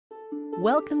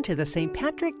Welcome to the St.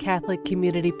 Patrick Catholic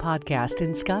Community Podcast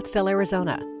in Scottsdale,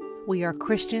 Arizona. We are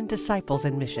Christian disciples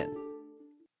in mission.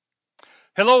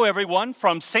 Hello, everyone.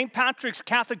 From St. Patrick's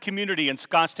Catholic Community in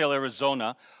Scottsdale,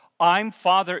 Arizona, I'm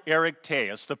Father Eric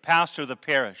Tejas, the pastor of the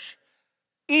parish.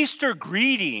 Easter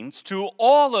greetings to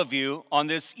all of you on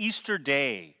this Easter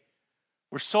day.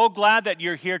 We're so glad that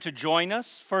you're here to join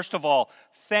us. First of all,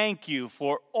 thank you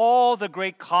for all the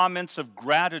great comments of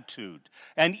gratitude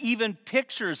and even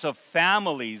pictures of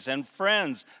families and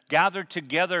friends gathered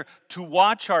together to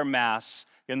watch our Mass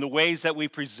in the ways that we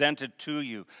present it to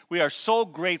you. We are so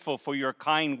grateful for your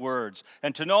kind words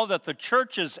and to know that the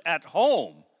churches at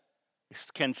home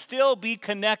can still be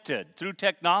connected through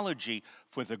technology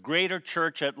for the greater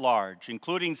church at large,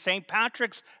 including St.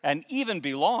 Patrick's and even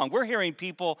Belong. We're hearing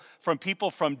people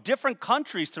from different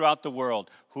countries throughout the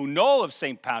world who know of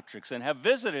St. Patrick's and have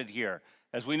visited here.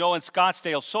 As we know in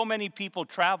Scottsdale, so many people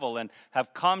travel and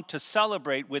have come to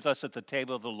celebrate with us at the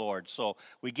table of the Lord. So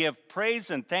we give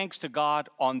praise and thanks to God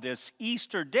on this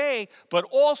Easter day, but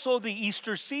also the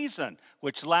Easter season,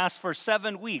 which lasts for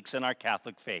 7 weeks in our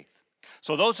Catholic faith.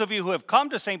 So those of you who have come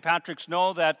to St. Patrick's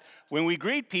know that when we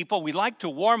greet people, we like to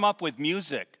warm up with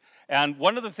music. And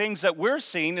one of the things that we're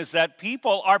seeing is that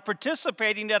people are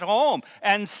participating at home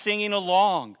and singing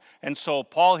along. And so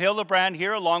Paul Hildebrand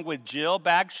here, along with Jill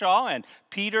Bagshaw, and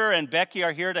Peter and Becky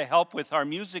are here to help with our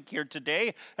music here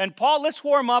today. And Paul, let's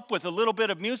warm up with a little bit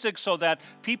of music so that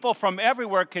people from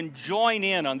everywhere can join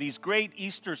in on these great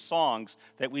Easter songs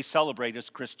that we celebrate as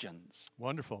Christians.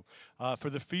 Wonderful. For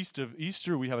the Feast of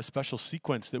Easter, we have a special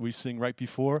sequence that we sing right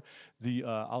before the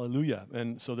Alleluia.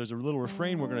 And so there's a little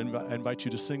refrain we're going to invite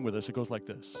you to sing with us. It goes like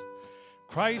this.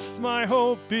 Christ my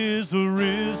hope is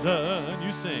arisen.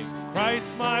 You sing.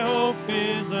 Christ my hope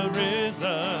is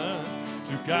arisen.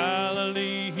 To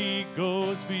Galilee he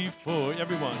goes before.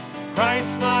 Everyone.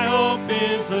 Christ my hope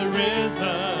is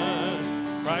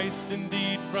arisen. Christ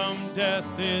indeed from death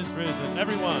is risen.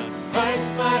 Everyone.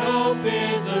 Christ my hope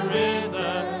is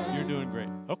arisen. You're doing great.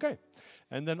 Okay.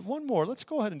 And then one more. Let's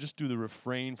go ahead and just do the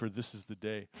refrain for This Is the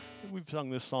Day. We've sung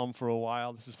this psalm for a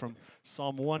while. This is from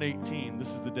Psalm 118.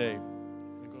 This is the day.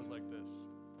 It goes like this.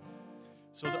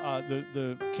 So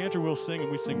the cantor will sing,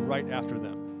 and we sing right after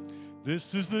them.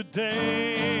 This is the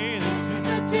day. This is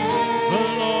the day the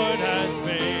Lord has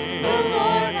made. The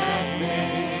Lord has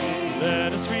made.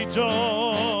 Let us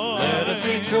rejoice. Let us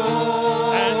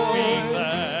rejoice and be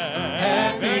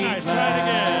glad. Very nice. Try it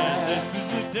again. This is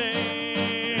the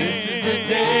day. This is the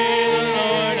day the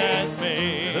Lord has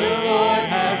made. The Lord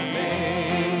has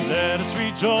made. Let us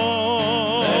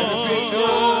rejoice. Let us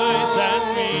rejoice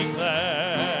and be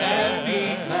glad. And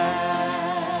be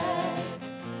glad.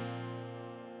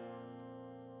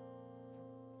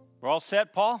 We're all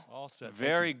set, Paul? All set.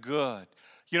 Very good.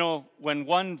 You know, when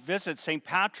one visits St.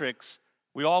 Patrick's,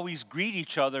 we always greet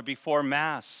each other before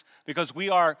Mass because we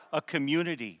are a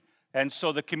community. And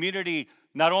so the community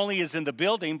not only is in the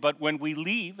building, but when we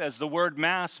leave, as the word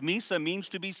Mass, Misa, means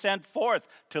to be sent forth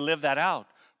to live that out.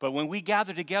 But when we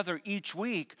gather together each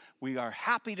week, we are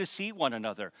happy to see one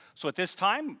another. So at this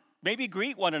time, maybe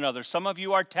greet one another. Some of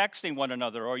you are texting one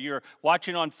another, or you're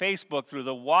watching on Facebook through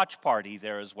the watch party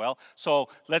there as well. So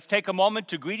let's take a moment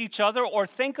to greet each other, or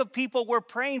think of people we're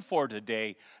praying for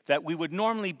today that we would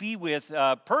normally be with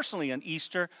personally on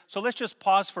Easter. So let's just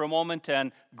pause for a moment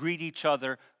and greet each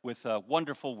other with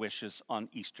wonderful wishes on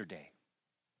Easter Day.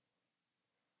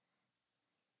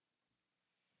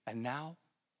 And now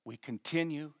we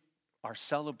continue our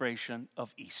celebration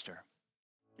of Easter.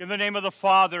 In the name of the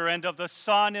Father, and of the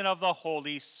Son, and of the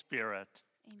Holy Spirit.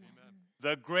 Amen.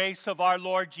 The grace of our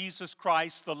Lord Jesus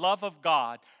Christ, the love of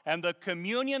God, and the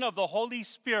communion of the Holy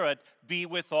Spirit be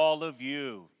with all of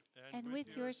you. And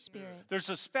with your spirit. There's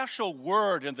a special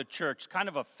word in the church, kind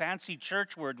of a fancy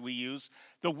church word we use.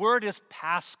 The word is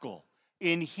Paschal.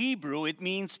 In Hebrew, it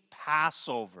means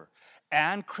Passover.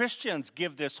 And Christians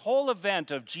give this whole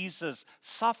event of Jesus'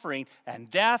 suffering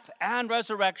and death and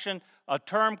resurrection a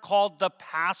term called the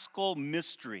Paschal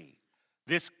Mystery.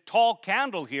 This tall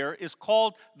candle here is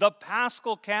called the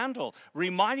Paschal Candle,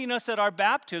 reminding us at our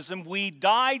baptism we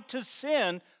died to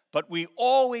sin, but we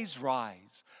always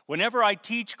rise. Whenever I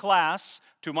teach class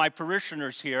to my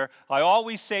parishioners here, I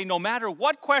always say, no matter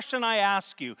what question I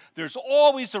ask you, there's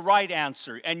always a right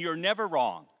answer, and you're never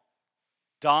wrong.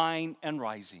 Dying and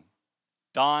rising.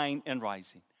 Dying and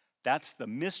rising. That's the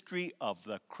mystery of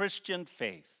the Christian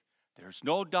faith. There's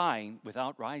no dying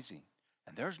without rising,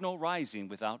 and there's no rising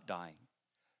without dying.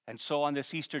 And so on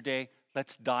this Easter day,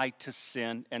 let's die to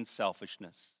sin and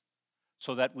selfishness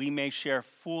so that we may share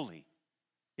fully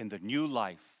in the new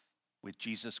life with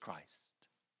Jesus Christ.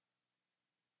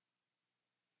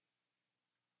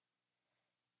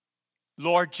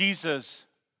 Lord Jesus,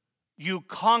 you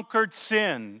conquered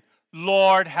sin.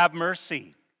 Lord, have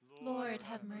mercy. Lord,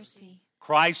 have mercy.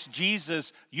 Christ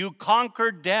Jesus, you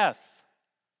conquered death.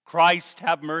 Christ,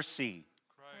 have mercy.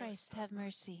 Christ, have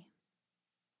mercy.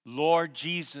 Lord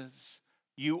Jesus,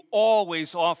 you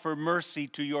always offer mercy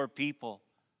to your people.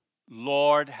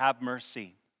 Lord, have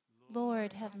mercy.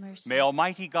 Lord, have mercy. May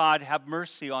Almighty God have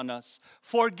mercy on us,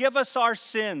 forgive us our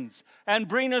sins, and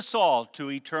bring us all to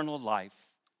eternal life.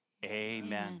 Amen.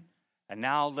 Amen. And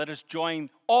now let us join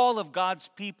all of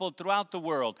God's people throughout the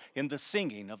world in the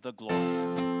singing of the glory.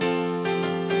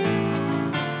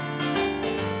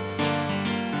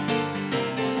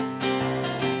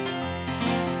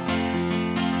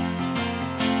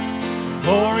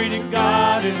 Glory to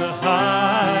God in the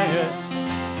highest.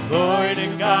 Glory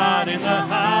to God in the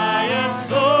highest.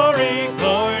 Glory,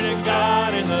 glory to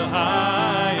God in the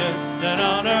highest. And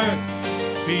on earth,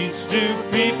 peace to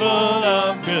people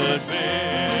of good will.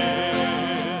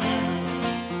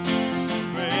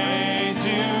 Praise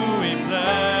you, we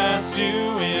bless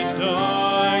you, we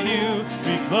adore you,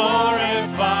 we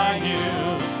glorify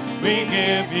you, we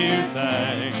give you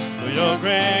thanks for your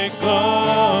great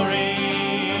glory.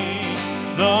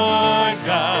 Lord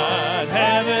God,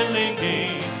 heavenly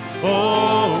King,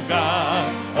 oh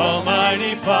God,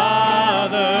 Almighty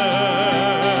Father.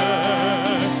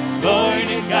 Glory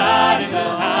to God in the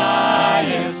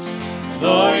highest,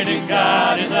 glory to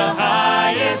God in the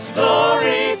highest,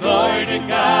 glory, glory to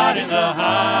God in the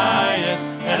highest,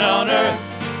 and on earth,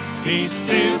 peace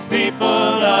to people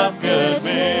of good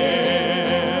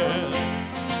will.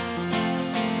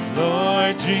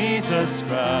 Lord Jesus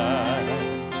Christ,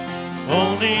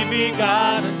 only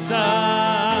begotten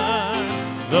Son,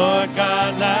 Lord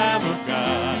God, Lamb of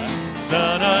God,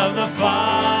 Son of the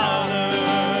Father.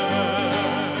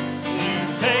 You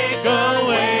take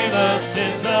away the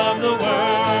sins of the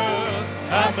world,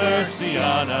 have mercy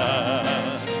on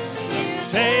us. You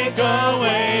take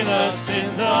away the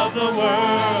sins of the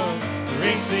world,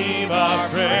 receive our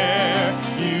prayer.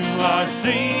 You are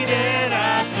seated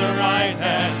at the right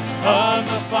hand of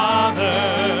the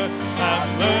Father. Have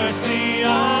mercy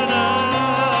on us.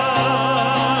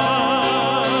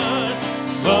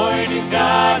 Glory to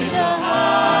God in the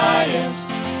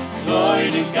highest. Glory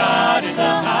to God in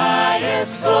the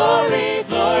highest. Glory,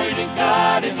 glory to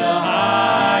God in the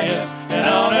highest. And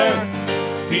on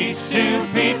earth, peace to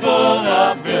people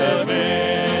of good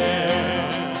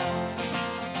will.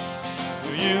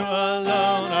 For you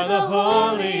alone are the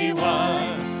Holy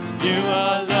One. You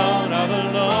alone are the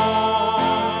Lord.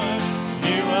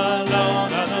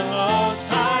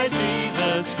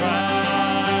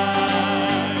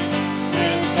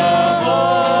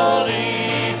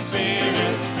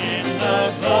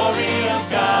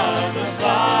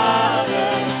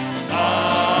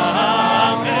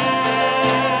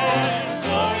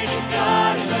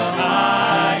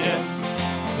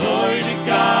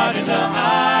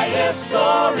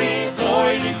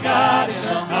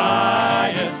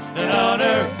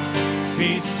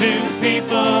 To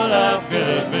people of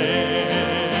good will.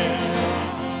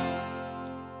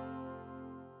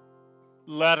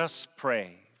 Let us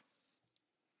pray.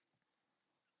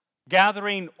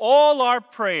 Gathering all our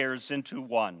prayers into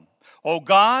one, O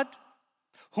God,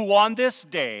 who on this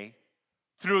day,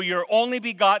 through your only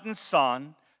begotten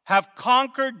Son, have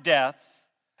conquered death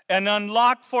and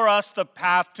unlocked for us the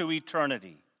path to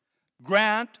eternity,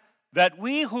 grant that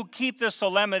we who keep the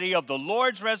solemnity of the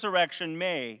Lord's resurrection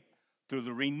may, through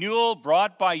the renewal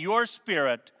brought by your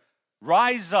Spirit,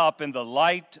 rise up in the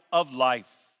light of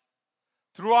life.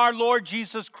 Through our Lord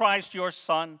Jesus Christ, your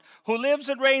Son, who lives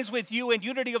and reigns with you in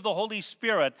unity of the Holy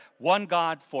Spirit, one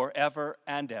God forever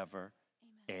and ever.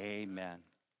 Amen.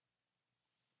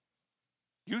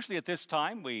 Usually at this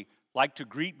time, we like to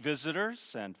greet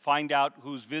visitors and find out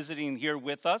who's visiting here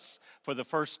with us for the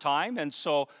first time. And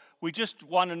so we just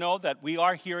want to know that we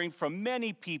are hearing from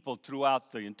many people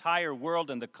throughout the entire world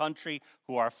and the country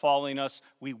who are following us.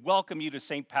 We welcome you to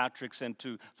St. Patrick's and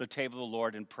to the table of the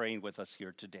Lord and praying with us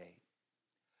here today.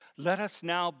 Let us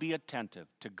now be attentive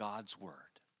to God's word.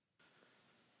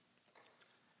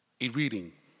 A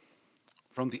reading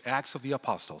from the Acts of the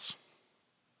Apostles.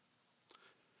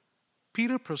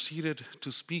 Peter proceeded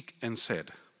to speak and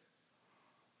said,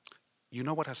 "You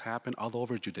know what has happened all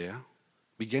over Judea,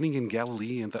 beginning in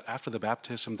Galilee and after the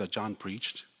baptism that John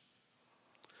preached?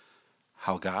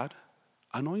 How God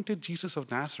anointed Jesus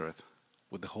of Nazareth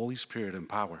with the Holy Spirit and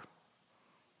power.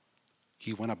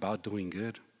 He went about doing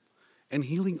good and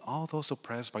healing all those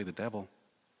oppressed by the devil,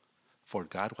 for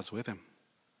God was with him.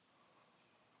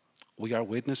 We are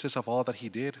witnesses of all that he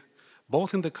did,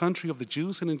 both in the country of the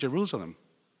Jews and in Jerusalem.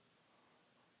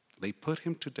 they put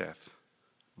him to death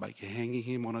by hanging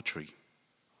him on a tree.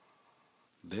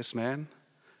 This man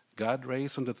God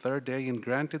raised on the third day and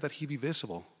granted that he be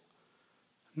visible,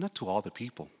 not to all the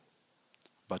people,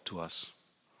 but to us,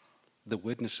 the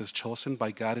witnesses chosen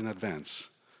by God in advance,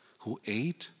 who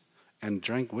ate and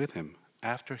drank with him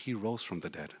after he rose from the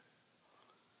dead.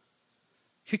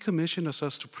 He commissioned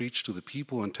us to preach to the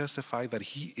people and testify that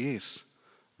he is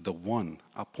the one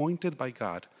appointed by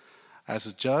God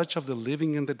as judge of the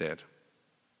living and the dead.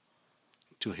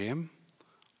 To him,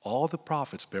 all the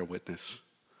prophets bear witness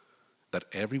that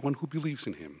everyone who believes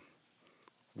in him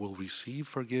will receive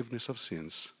forgiveness of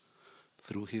sins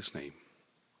through his name.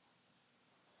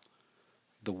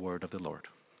 The word of the Lord.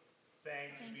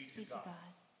 Thanks be to God.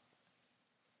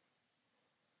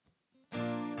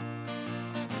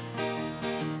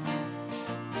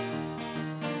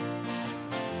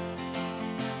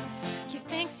 Give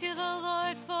thanks to the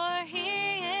Lord, for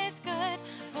he is good,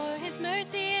 for his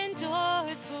mercy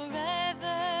endures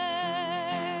forever.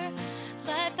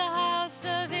 Let the house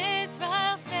of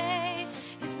Israel say,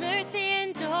 his mercy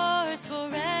endures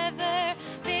forever.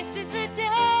 This is the day.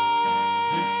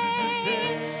 This is the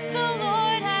day The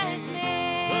Lord has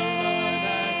made.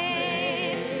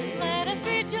 Let us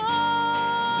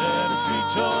rejoice. Let us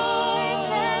rejoice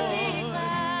and be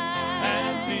glad.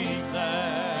 and be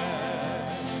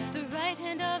glad. The right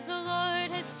hand of the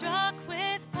Lord has struck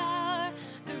with power.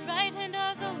 The right hand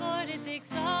of the Lord is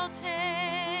exalted.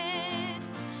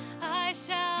 I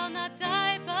shall not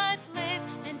die but live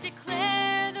and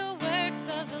declare the works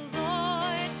of the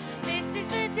Lord. This is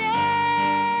the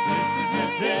day. This is the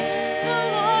day The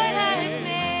Lord has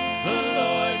made. the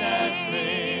Lord has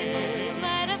made.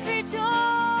 Let us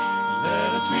rejoice.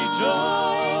 Let us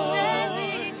rejoice and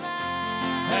be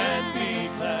glad. and be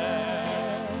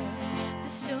glad. The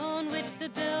stone which the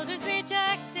builders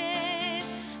rejected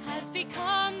has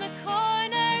become the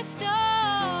cornerstone.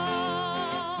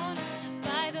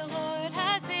 By the Lord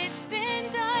has this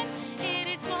been done. It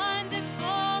is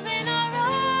wonderful in our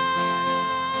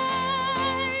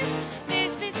eyes.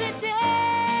 This is the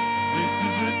day. This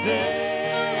is the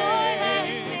day The Lord has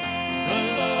made. the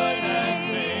Lord has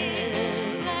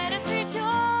made. Let us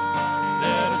rejoice.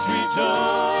 Let us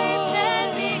rejoice and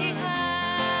be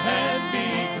glad. and be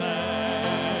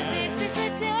glad. This is the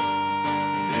day.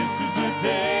 This is the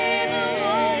day The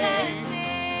Lord has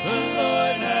made. the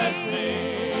Lord has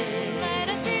made. Let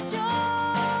us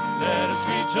rejoice. Let us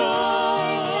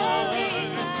rejoice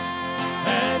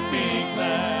and be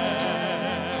glad.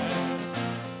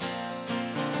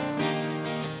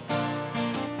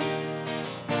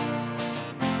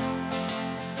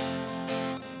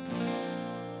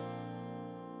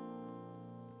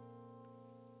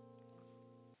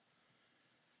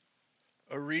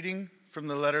 A reading from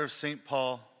the letter of St.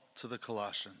 Paul to the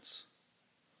Colossians.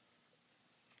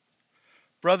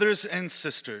 Brothers and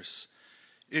sisters,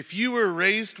 if you were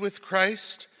raised with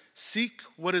Christ, seek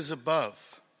what is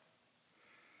above,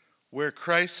 where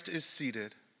Christ is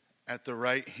seated at the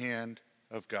right hand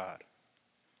of God.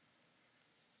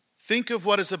 Think of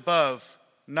what is above,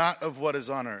 not of what is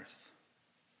on earth.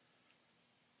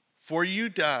 For you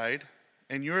died,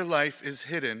 and your life is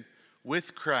hidden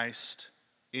with Christ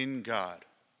in God.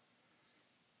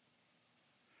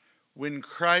 When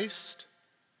Christ,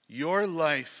 your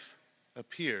life,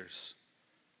 appears,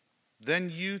 then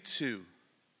you too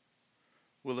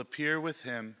will appear with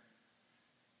him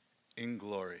in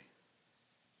glory.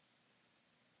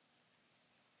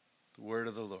 The word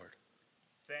of the Lord.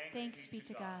 Thanks be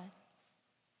to God.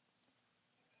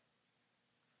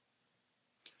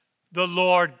 The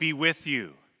Lord be with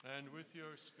you. And with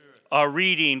your spirit. A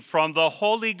reading from the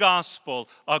Holy Gospel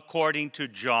according to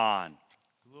John.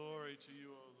 Glory to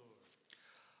you, O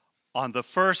Lord. On the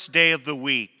first day of the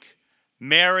week,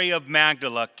 Mary of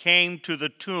Magdala came to the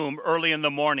tomb early in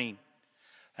the morning,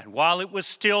 and while it was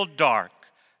still dark,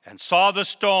 and saw the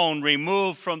stone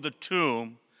removed from the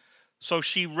tomb, so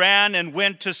she ran and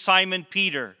went to Simon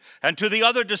Peter and to the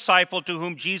other disciple to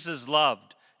whom Jesus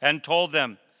loved, and told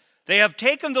them, "They have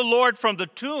taken the Lord from the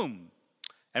tomb,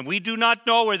 and we do not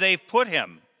know where they've put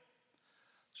him."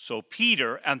 So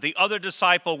Peter and the other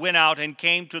disciple went out and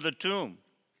came to the tomb.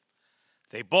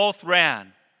 They both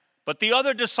ran, but the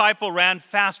other disciple ran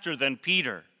faster than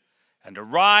Peter and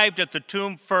arrived at the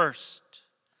tomb first.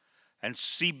 And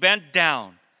he bent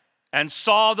down and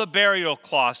saw the burial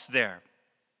cloths there,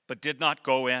 but did not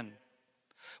go in.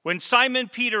 When Simon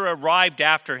Peter arrived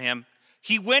after him,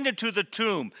 he went into the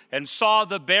tomb and saw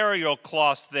the burial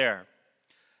cloths there,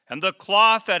 and the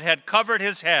cloth that had covered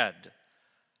his head,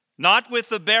 not with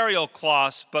the burial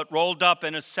cloths, but rolled up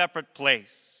in a separate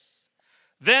place.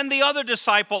 Then the other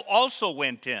disciple also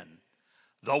went in,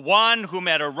 the one whom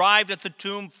had arrived at the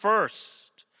tomb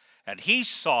first, and he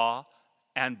saw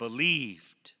and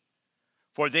believed.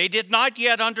 For they did not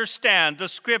yet understand the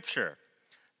scripture,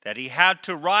 that he had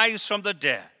to rise from the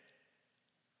dead.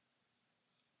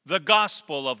 The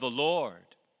gospel of the Lord.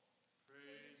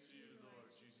 Praise to you, Lord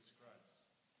Jesus Christ.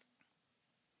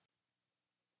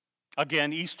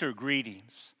 Again, Easter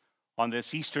greetings on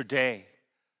this Easter day.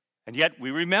 And yet we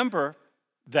remember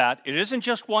that it isn't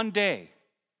just one day,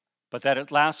 but that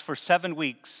it lasts for 7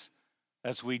 weeks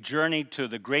as we journey to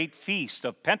the great feast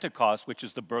of Pentecost, which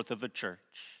is the birth of the church.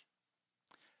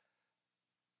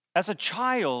 As a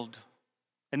child,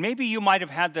 and maybe you might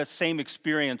have had that same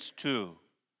experience too,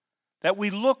 that we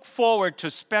look forward to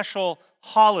special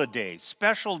holidays,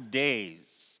 special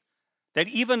days, that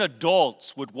even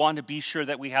adults would want to be sure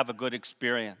that we have a good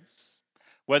experience.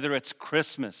 Whether it's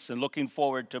Christmas and looking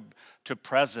forward to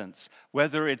presents,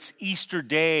 whether it's Easter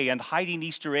Day and hiding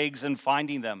Easter eggs and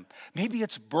finding them. Maybe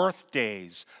it's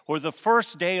birthdays or the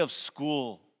first day of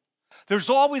school. There's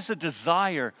always a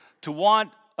desire to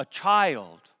want a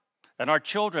child and our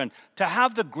children to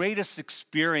have the greatest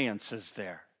experiences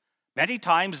there. Many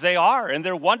times they are, and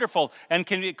they're wonderful and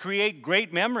can create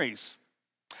great memories.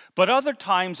 But other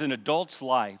times in adults'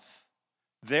 life,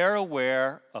 they're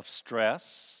aware of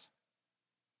stress,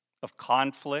 of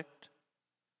conflict,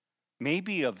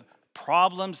 maybe of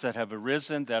problems that have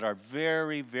arisen that are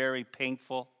very, very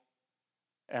painful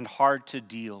and hard to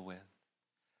deal with.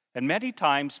 And many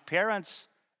times parents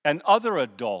and other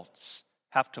adults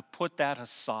have to put that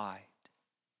aside.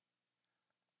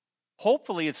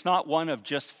 Hopefully it's not one of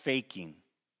just faking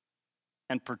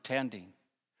and pretending,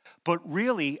 but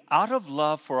really out of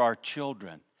love for our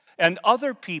children and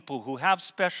other people who have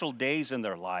special days in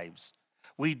their lives.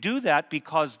 We do that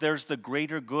because there's the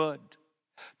greater good.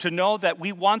 To know that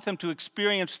we want them to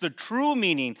experience the true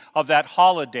meaning of that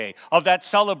holiday, of that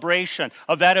celebration,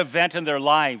 of that event in their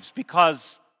lives.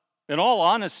 Because, in all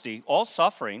honesty, all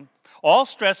suffering, all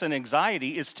stress and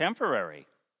anxiety is temporary.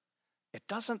 It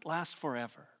doesn't last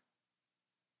forever.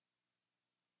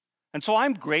 And so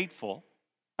I'm grateful,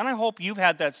 and I hope you've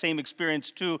had that same experience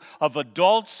too, of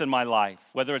adults in my life,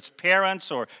 whether it's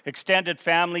parents or extended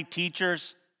family,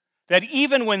 teachers, that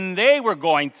even when they were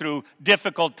going through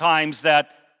difficult times, that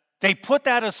they put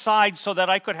that aside so that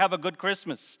I could have a good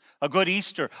Christmas, a good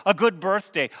Easter, a good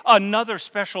birthday, another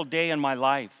special day in my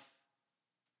life,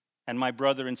 and my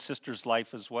brother and sister's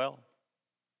life as well.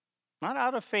 Not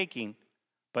out of faking,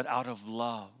 but out of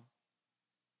love.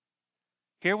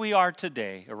 Here we are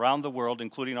today, around the world,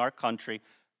 including our country,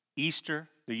 Easter,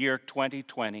 the year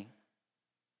 2020,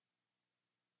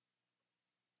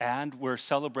 and we're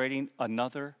celebrating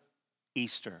another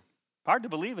Easter. Hard to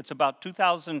believe it's about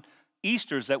 2,000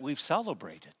 Easters that we've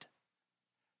celebrated.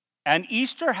 And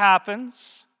Easter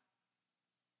happens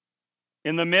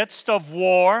in the midst of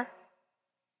war,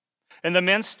 in the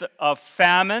midst of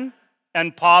famine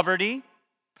and poverty,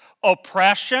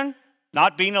 oppression,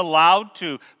 not being allowed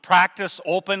to practice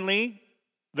openly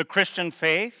the Christian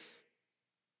faith.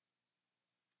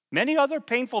 Many other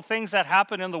painful things that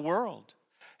happen in the world.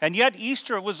 And yet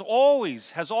Easter has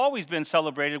always been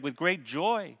celebrated with great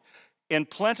joy, in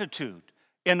plenitude,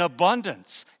 in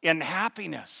abundance, in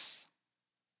happiness.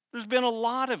 There's been a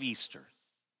lot of Easters.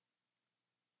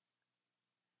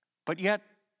 But yet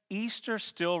Easter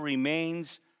still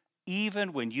remains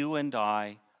even when you and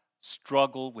I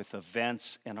struggle with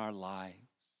events in our lives.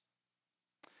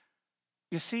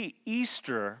 You see,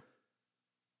 Easter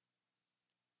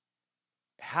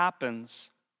happens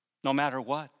no matter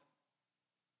what.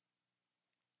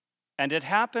 And it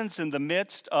happens in the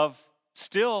midst of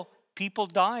still people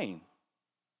dying.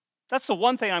 That's the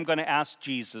one thing I'm going to ask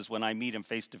Jesus when I meet him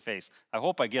face to face. I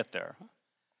hope I get there.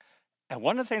 And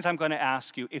one of the things I'm going to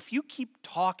ask you, if you keep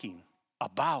talking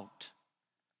about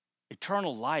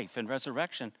eternal life and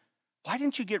resurrection, why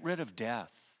didn't you get rid of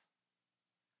death?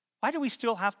 Why do we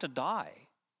still have to die?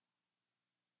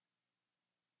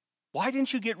 Why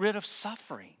didn't you get rid of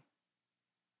suffering?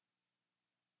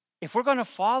 If we're going to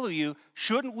follow you,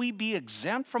 shouldn't we be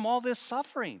exempt from all this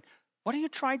suffering? What are you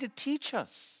trying to teach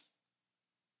us?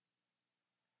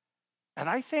 And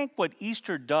I think what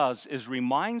Easter does is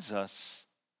reminds us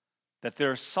that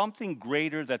there's something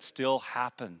greater that still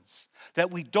happens,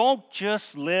 that we don't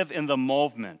just live in the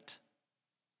moment,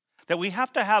 that we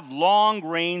have to have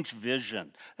long-range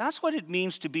vision. That's what it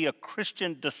means to be a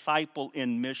Christian disciple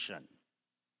in mission.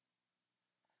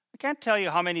 I can't tell you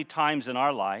how many times in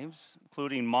our lives,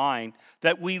 including mine,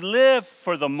 that we live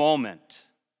for the moment.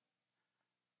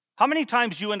 How many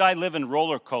times you and I live in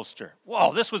roller coaster?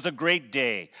 Whoa, this was a great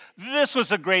day. This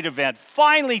was a great event.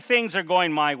 Finally, things are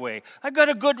going my way. I got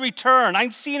a good return.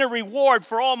 I'm seeing a reward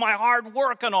for all my hard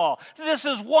work and all. This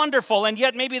is wonderful. And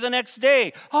yet maybe the next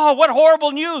day, oh, what horrible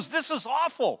news. This is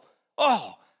awful.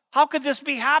 Oh, how could this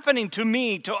be happening to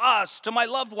me, to us, to my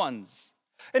loved ones?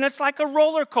 And it's like a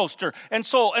roller coaster. And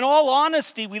so, in all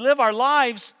honesty, we live our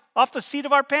lives off the seat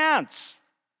of our pants.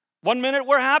 1 minute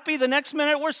we're happy, the next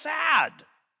minute we're sad.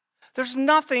 There's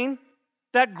nothing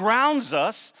that grounds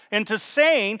us into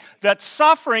saying that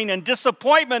suffering and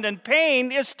disappointment and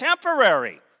pain is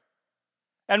temporary.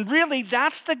 And really,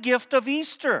 that's the gift of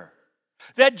Easter,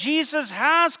 that Jesus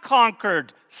has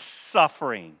conquered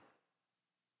suffering,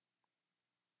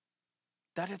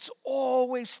 that it's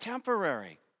always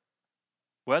temporary,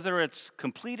 whether it's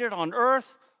completed on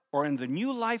earth or in the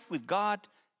new life with God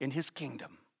in his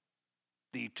kingdom,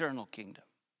 the eternal kingdom.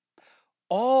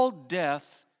 All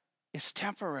death is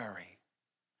temporary,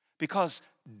 because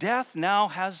death now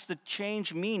has the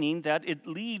change meaning that it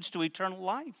leads to eternal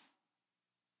life.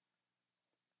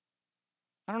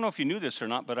 I don't know if you knew this or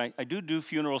not, but I do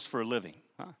funerals for a living.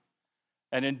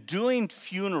 And in doing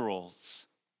funerals,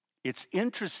 it's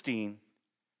interesting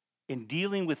in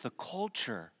dealing with a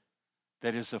culture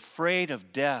that is afraid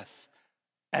of death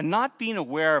and not being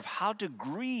aware of how to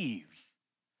grieve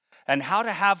and how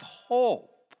to have hope.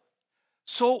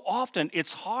 So often,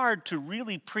 it's hard to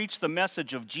really preach the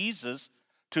message of Jesus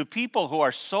to people who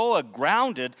are so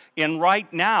grounded in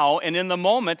right now and in the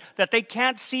moment that they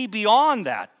can't see beyond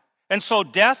that. And so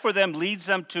death for them leads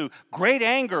them to great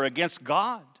anger against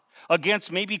God,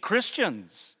 against maybe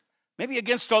Christians, maybe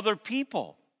against other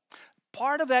people.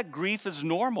 Part of that grief is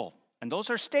normal, and those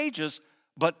are stages,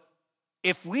 but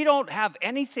if we don't have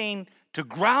anything to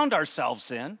ground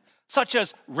ourselves in, such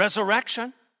as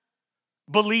resurrection,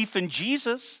 belief in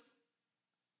Jesus,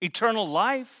 eternal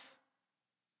life,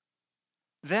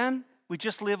 then we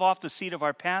just live off the seat of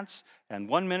our pants, and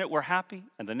 1 minute we're happy,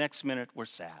 and the next minute we're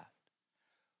sad.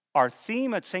 Our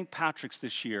theme at St. Patrick's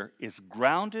this year is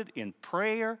grounded in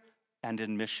prayer and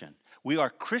in mission. We are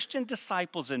Christian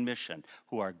disciples in mission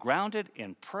who are grounded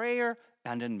in prayer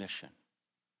and in mission.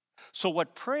 So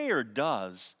what prayer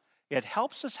does, it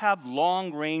helps us have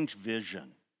long-range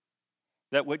vision.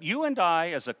 That what you and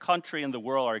I as a country and the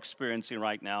world are experiencing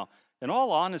right now, in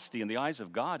all honesty, in the eyes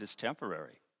of God, is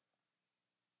temporary.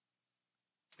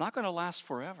 It's not going to last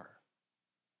forever.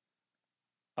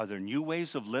 Are there new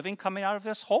ways of living coming out of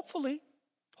this? Hopefully.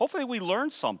 Hopefully we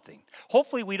learn something.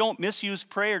 Hopefully we don't misuse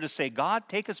prayer to say, God,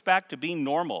 take us back to being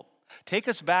normal. Take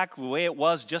us back the way it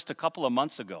was just a couple of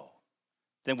months ago.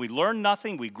 Then we learn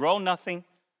nothing, we grow nothing,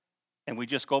 and we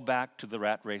just go back to the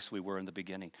rat race we were in the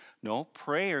beginning. No,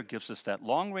 prayer gives us that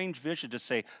long-range vision to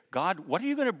say, God, what are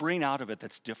you going to bring out of it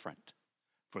that's different?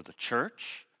 For the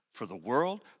church, for the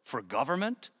world, for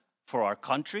government, for our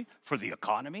country, for the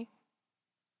economy?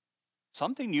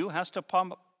 Something new has to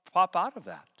pop out of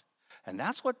that. And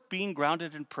that's what being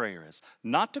grounded in prayer is.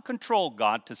 Not to control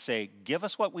God, to say, give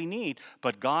us what we need,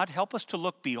 but God, help us to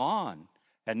look beyond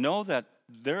and know that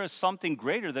there is something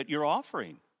greater that you're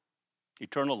offering.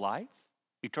 Eternal life,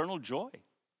 eternal joy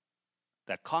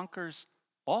that conquers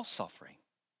all suffering,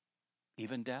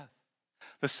 even death.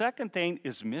 The second thing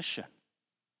is mission.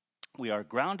 We are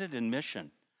grounded in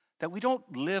mission, that we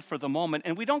don't live for the moment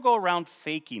and we don't go around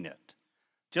faking it.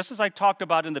 Just as I talked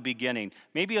about in the beginning,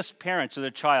 maybe as parents of a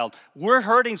child, we're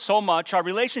hurting so much, our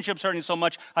relationship's hurting so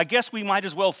much, I guess we might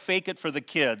as well fake it for the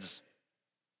kids.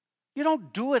 You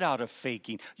don't do it out of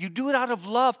faking. You do it out of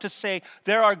love to say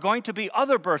there are going to be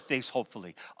other birthdays,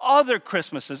 hopefully, other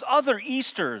Christmases, other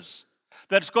Easters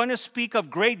that's going to speak of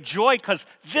great joy, because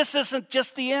this isn't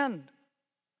just the end.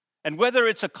 And whether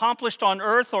it's accomplished on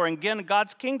earth or again in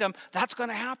God's kingdom, that's going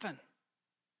to happen.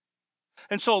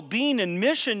 And so being in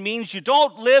mission means you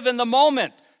don't live in the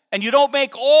moment and you don't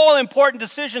make all important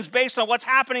decisions based on what's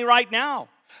happening right now.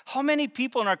 How many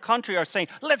people in our country are saying,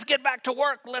 let's get back to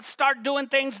work, let's start doing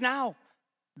things now.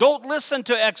 Don't listen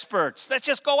to experts. Let's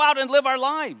just go out and live our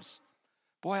lives.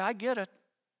 Boy, I get it.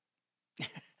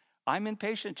 I'm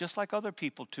impatient just like other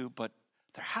people too, but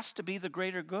there has to be the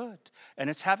greater good. And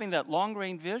it's having that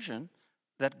long-range vision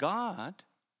that God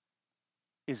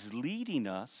is leading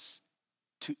us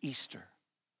to Easter,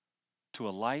 to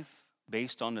a life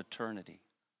based on eternity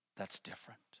that's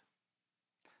different.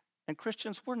 And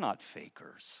Christians, we're not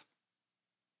fakers.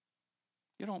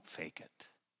 You don't fake it.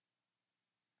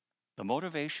 The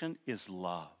motivation is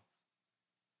love.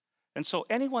 And so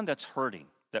anyone that's hurting,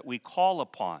 that we call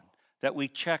upon, that we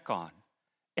check on,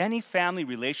 any family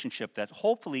relationship that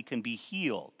hopefully can be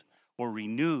healed or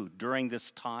renewed during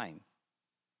this time,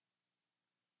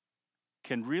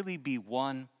 can really be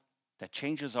one that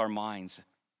changes our minds.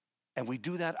 And we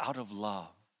do that out of love.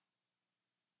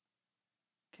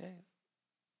 Okay?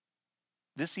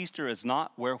 This Easter is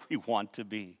not where we want to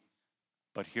be,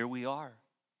 but here we are.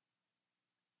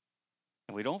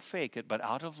 And we don't fake it, but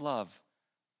out of love,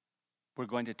 we're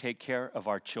going to take care of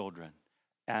our children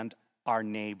and our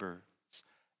neighbors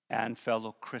and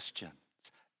fellow Christians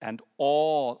and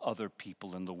all other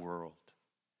people in the world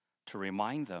to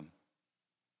remind them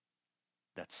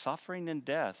that suffering and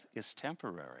death is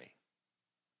temporary,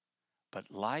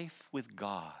 but life with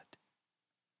God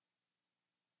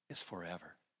is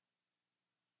forever.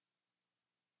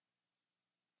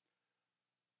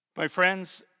 My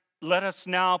friends, let us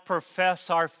now profess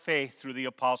our faith through the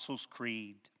Apostles'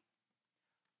 Creed.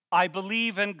 I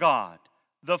believe in God,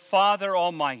 the Father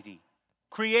Almighty,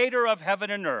 creator of heaven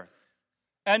and earth,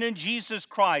 and in Jesus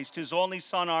Christ, his only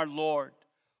Son, our Lord,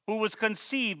 who was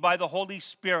conceived by the Holy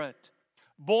Spirit,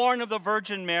 born of the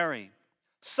Virgin Mary,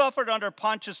 suffered under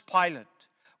Pontius Pilate,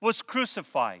 was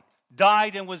crucified,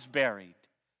 died, and was buried.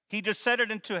 He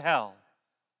descended into hell.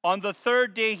 On the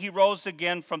third day he rose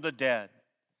again from the dead.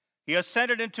 He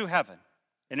ascended into heaven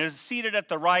and is seated at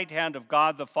the right hand of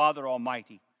God the Father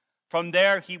Almighty. From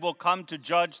there he will come to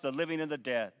judge the living and the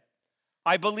dead.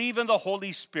 I believe in the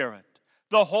Holy Spirit,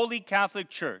 the Holy Catholic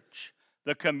Church,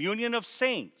 the communion of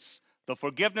saints, the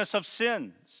forgiveness of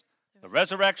sins, the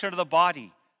resurrection of the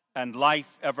body, and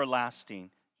life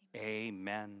everlasting.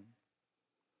 Amen.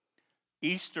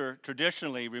 Easter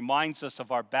traditionally reminds us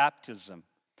of our baptism.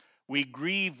 We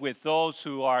grieve with those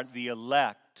who are the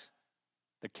elect,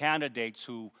 the candidates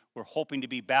who were hoping to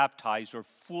be baptized or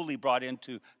fully brought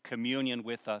into communion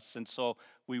with us. And so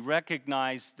we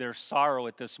recognize their sorrow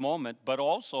at this moment, but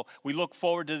also we look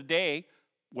forward to the day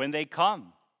when they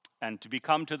come and to be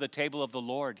come to the table of the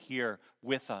Lord here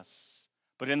with us.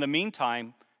 But in the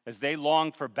meantime, as they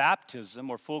long for baptism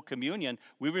or full communion,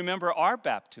 we remember our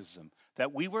baptism,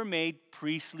 that we were made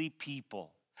priestly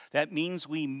people. That means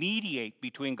we mediate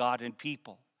between God and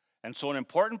people. And so an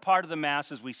important part of the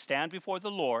Mass is we stand before the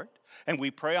Lord and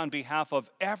we pray on behalf of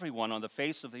everyone on the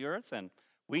face of the earth. And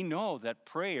we know that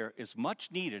prayer is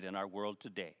much needed in our world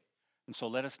today. And so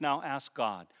let us now ask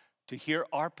God to hear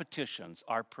our petitions,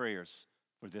 our prayers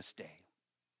for this day.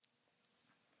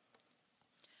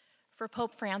 For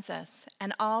Pope Francis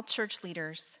and all church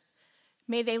leaders,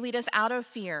 may they lead us out of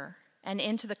fear and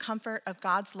into the comfort of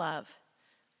God's love.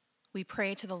 We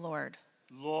pray to the Lord.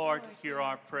 Lord, hear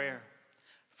our prayer.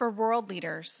 For world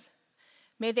leaders,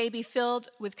 may they be filled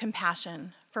with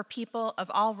compassion for people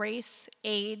of all race,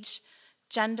 age,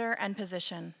 gender, and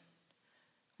position.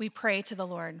 We pray to the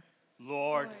Lord.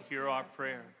 Lord, hear our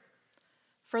prayer.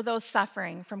 For those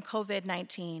suffering from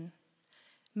COVID-19,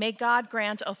 may God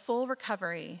grant a full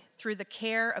recovery through the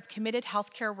care of committed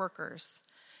healthcare workers,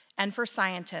 and for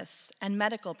scientists and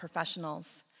medical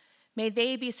professionals, may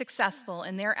they be successful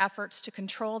in their efforts to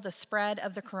control the spread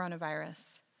of the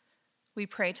coronavirus. We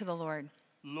pray to the Lord.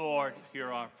 Lord,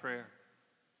 hear our prayer.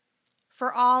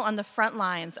 For all on the front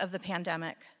lines of the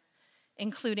pandemic,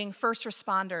 including first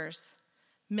responders,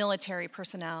 military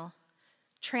personnel,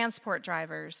 transport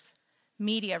drivers,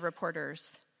 media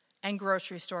reporters, and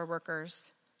grocery store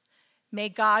workers, may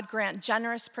God grant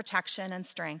generous protection and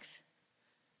strength.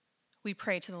 We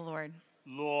pray to the Lord.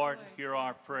 Lord, hear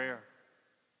our prayer.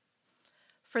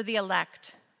 For the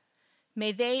elect,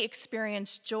 may they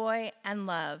experience joy and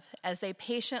love as they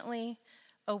patiently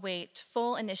await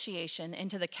full initiation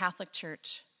into the Catholic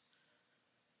Church.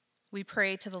 We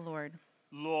pray to the Lord.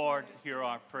 Lord, hear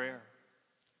our prayer.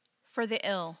 For the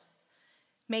ill,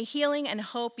 may healing and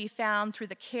hope be found through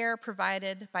the care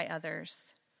provided by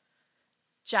others.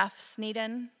 Jeff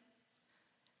Sneeden,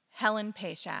 Helen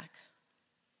Pashak.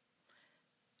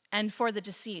 And for the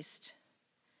deceased,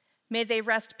 may they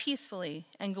rest peacefully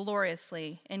and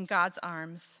gloriously in God's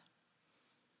arms.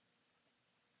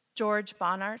 George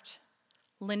Bonnart,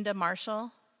 Linda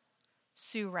Marshall,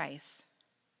 Sue Rice.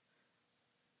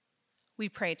 We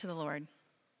pray to the Lord.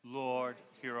 Lord,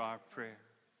 hear our prayer.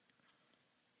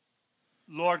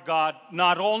 Lord God,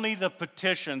 not only the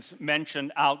petitions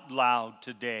mentioned out loud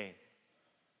today,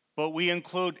 but we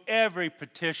include every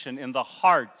petition in the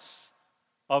hearts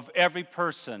of every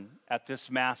person at this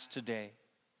Mass today.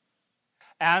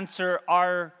 Answer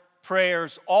our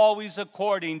prayers always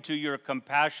according to your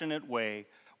compassionate way.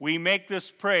 We make this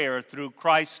prayer through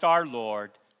Christ our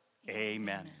Lord.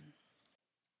 Amen.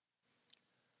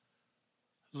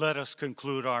 Let us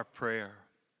conclude our prayer.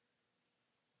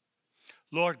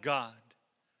 Lord God,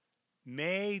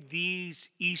 may these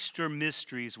Easter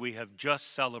mysteries we have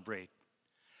just celebrated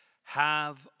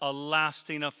have a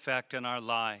lasting effect in our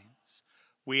lives.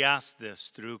 We ask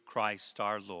this through Christ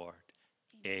our Lord.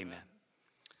 Amen.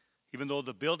 Even though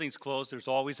the building's closed, there's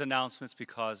always announcements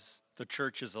because the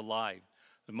church is alive.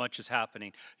 Much is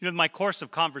happening. You know, in my course of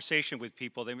conversation with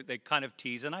people, they kind of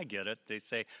tease, and I get it. They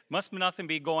say, must nothing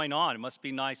be going on. It must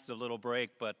be nice to a little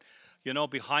break. But, you know,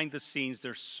 behind the scenes,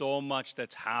 there's so much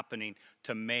that's happening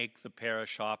to make the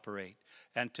parish operate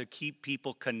and to keep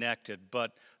people connected.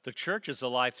 But the church is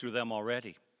alive through them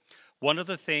already. One of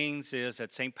the things is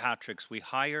at St. Patrick's, we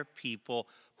hire people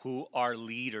who are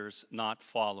leaders, not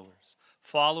followers.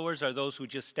 Followers are those who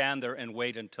just stand there and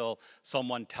wait until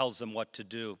someone tells them what to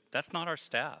do. That's not our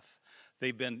staff.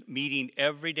 They've been meeting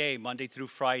every day, Monday through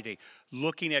Friday,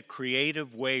 looking at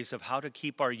creative ways of how to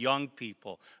keep our young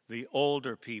people, the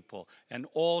older people, and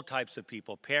all types of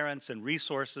people, parents and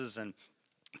resources and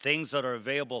things that are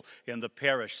available in the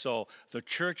parish. So the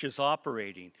church is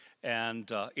operating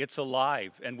and it's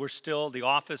alive. And the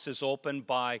office is open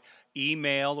by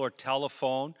email or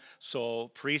telephone. So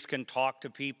priests can talk to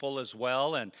people as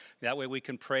well. And that way we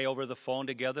can pray over the phone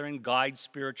together and guide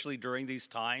spiritually during these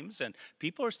times. And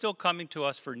people are still coming to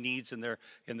us for needs in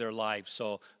their lives.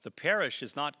 So the parish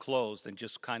is not closed and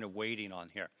just kind of waiting on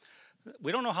here.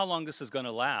 We don't know how long this is going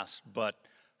to last, but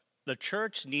the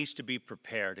church needs to be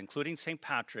prepared, including St.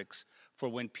 Patrick's, for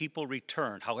when people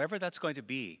return, however that's going to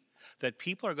be, that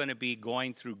people are going to be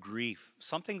going through grief,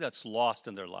 something that's lost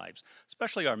in their lives,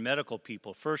 especially our medical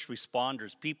people, first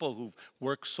responders, people who've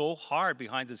worked so hard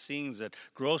behind the scenes at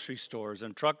grocery stores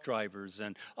and truck drivers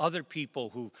and other people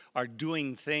who are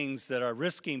doing things that are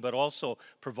risking but also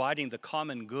providing the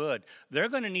common good. They're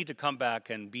going to need to come back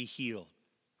and be healed.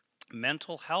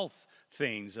 Mental health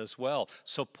things as well,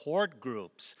 support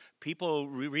groups, people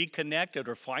reconnected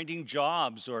or finding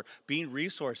jobs or being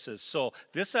resources. So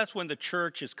that's when the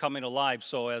church is coming alive.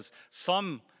 So as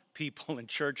some people in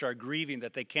church are grieving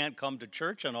that they can't come to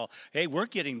church and all, hey, we're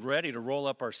getting ready to roll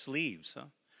up our sleeves.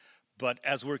 But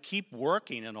as we keep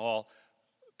working and all,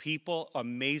 people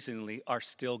amazingly are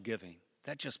still giving.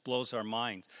 That just blows our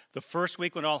minds. The first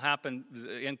week when it all happened,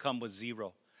 the income was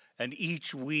zero. And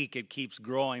each week it keeps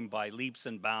growing by leaps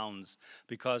and bounds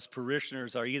because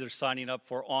parishioners are either signing up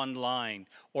for online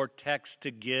or text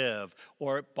to give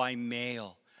or by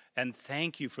mail. And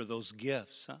thank you for those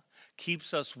gifts.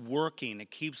 Keeps us working.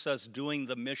 It keeps us doing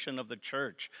the mission of the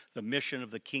church, the mission of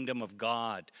the kingdom of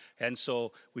God. And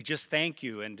so we just thank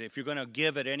you. And if you're going to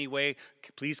give it anyway,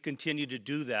 please continue to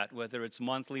do that, whether it's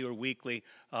monthly or weekly.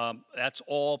 That's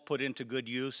all put into good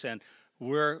use. And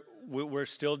we're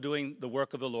still doing the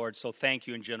work of the Lord, so thank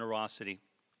you in generosity.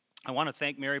 I want to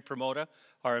thank Mary Promoda,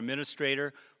 our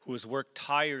administrator, who has worked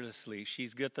tirelessly.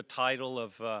 She's got the title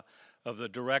of the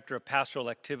Director of Pastoral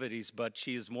Activities, but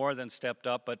she has more than stepped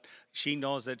up, but she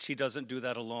knows that she doesn't do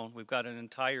that alone. We've got an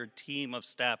entire team of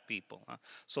staff people.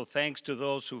 So thanks to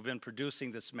those who've been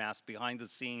producing this Mass behind the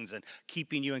scenes and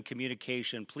keeping you in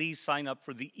communication. Please sign up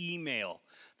for the email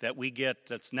that we get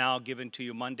that's now given to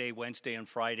you Monday, Wednesday, and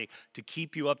Friday to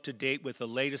keep you up to date with the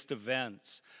latest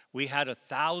events. We had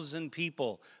 1,000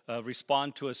 people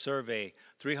respond to a survey.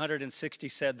 360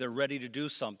 said they're ready to do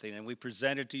something, and we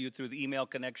presented to you through the email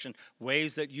connection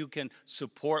ways that you can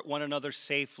support one another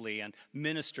safely and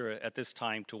minister at this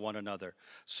time to one another.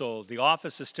 So the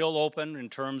office is still open in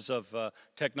terms of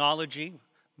technology,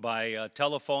 by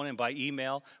telephone and by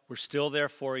email. We're still there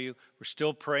for you. We're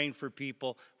still praying for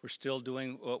people. We're still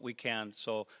doing what we can.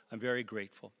 So I'm very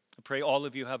grateful. I pray all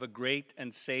of you have a great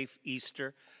and safe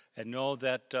Easter and know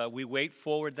that we wait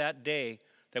forward that day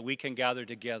that we can gather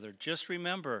together. Just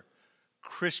remember,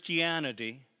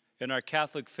 Christianity and our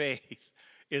Catholic faith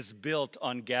is built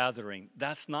on gathering.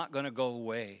 That's not going to go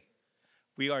away.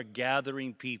 We are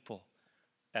gathering people,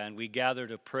 and we gather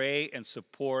to pray and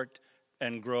support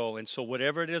and grow. And so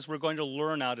whatever it is we're going to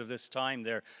learn out of this time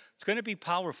there, it's going to be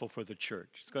powerful for the church.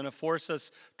 It's going to force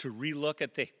us to relook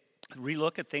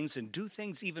at things and do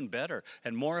things even better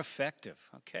and more effective,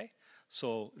 okay?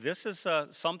 So this is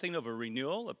something of a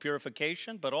renewal, a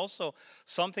purification, but also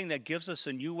something that gives us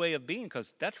a new way of being,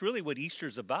 because that's really what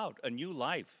Easter's about, a new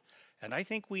life. And I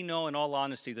think we know, in all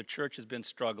honesty, the church has been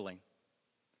struggling.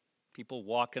 People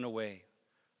walking away,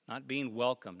 not being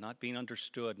welcomed, not being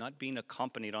understood, not being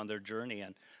accompanied on their journey.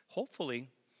 And hopefully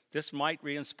this might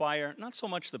re-inspire not so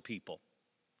much the people,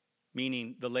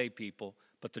 meaning the lay people,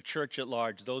 but the church at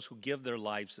large, those who give their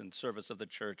lives in service of the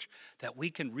church, that we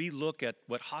can relook at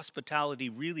what hospitality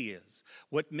really is,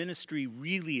 what ministry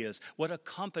really is, what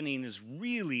accompanying is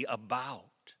really about.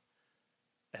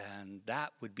 And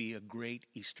that would be a great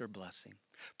Easter blessing.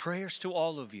 Prayers to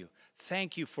all of you.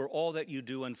 Thank you for all that you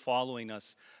do in following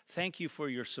us. Thank you for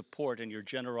your support and your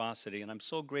generosity. And I'm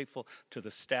so grateful to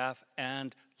the staff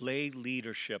and lay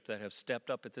leadership that have stepped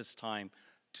up at this time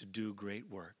to do great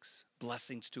works.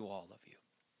 Blessings to all of you.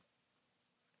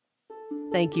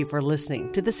 Thank you for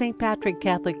listening to the St. Patrick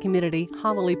Catholic Community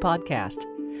Homily Podcast.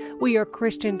 We are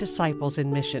Christian disciples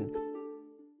in mission,